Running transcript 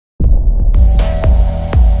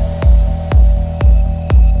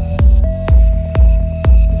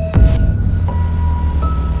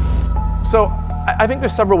So I think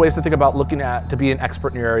there's several ways to think about to be an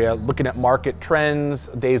expert in your area, looking at market trends,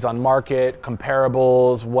 days on market,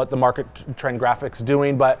 comparables, what the market trend graphic's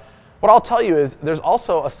doing. But what I'll tell you is there's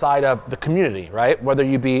also a side of the community, right? Whether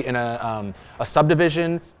you be in a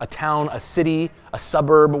subdivision, a town, a city, a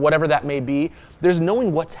suburb, whatever that may be, there's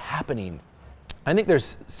knowing what's happening. I think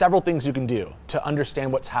there's several things you can do to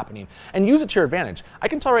understand what's happening and use it to your advantage. I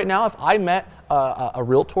can tell right now if I met a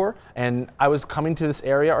realtor and I was coming to this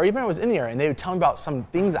area, or even I was in the area and they would tell me about some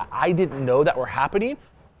things that I didn't know that were happening,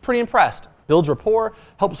 pretty impressed. Builds rapport,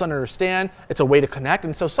 helps us understand, it's a way to connect.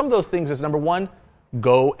 And so some of those things is number one,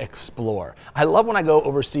 go explore. I love when I go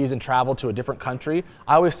overseas and travel to a different country,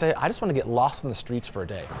 I always say, I just want to get lost in the streets for a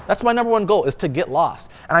day. That's my number one goal, is to get lost.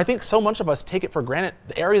 And I think so much of us take it for granted,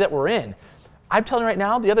 the area that we're in. I'm telling you right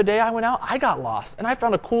now, the other day I went out, I got lost and I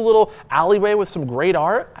found a cool little alleyway with some great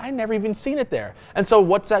art. I never even seen it there. And so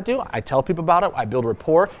what's that do? I tell people about it, I build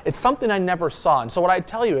rapport. It's something I never saw. And so what I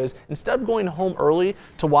tell you is, instead of going home early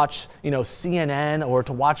to watch, CNN or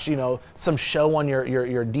to watch, some show on your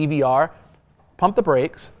DVR, pump the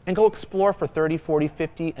brakes and go explore for 30, 40,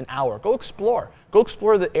 50, an hour. Go explore. Go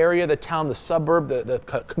explore the area, the town, the suburb, the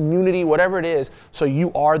community, whatever it is, so you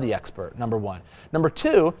are the expert, number one. Number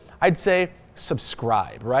two, I'd say,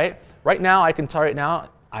 subscribe, right? Right now, I can tell right now,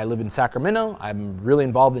 I live in Sacramento. I'm really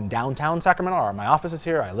involved in downtown Sacramento, or my office is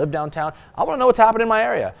here. I live downtown. I want to know what's happening in my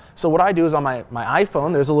area. So what I do is on my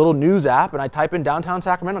iPhone, there's a little news app, and I type in downtown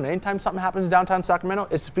Sacramento, and anytime something happens in downtown Sacramento,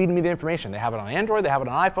 it's feeding me the information. They have it on Android, they have it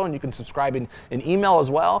on iPhone. You can subscribe in email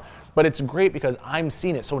as well, but it's great because I'm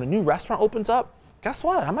seeing it. So when a new restaurant opens up, guess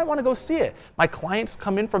what? I might want to go see it. My clients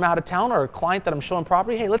come in from out of town, or a client that I'm showing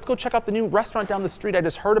property, hey, let's go check out the new restaurant down the street. I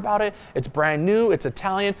just heard about it. It's brand new, it's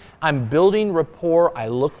Italian. I'm building rapport. I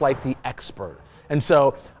look like the expert. And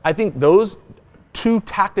so I think those two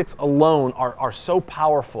tactics alone are so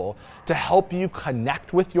powerful to help you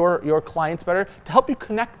connect with your clients better, to help you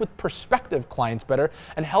connect with prospective clients better,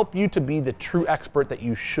 and help you to be the true expert that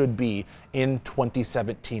you should be in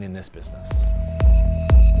 2017 in this business.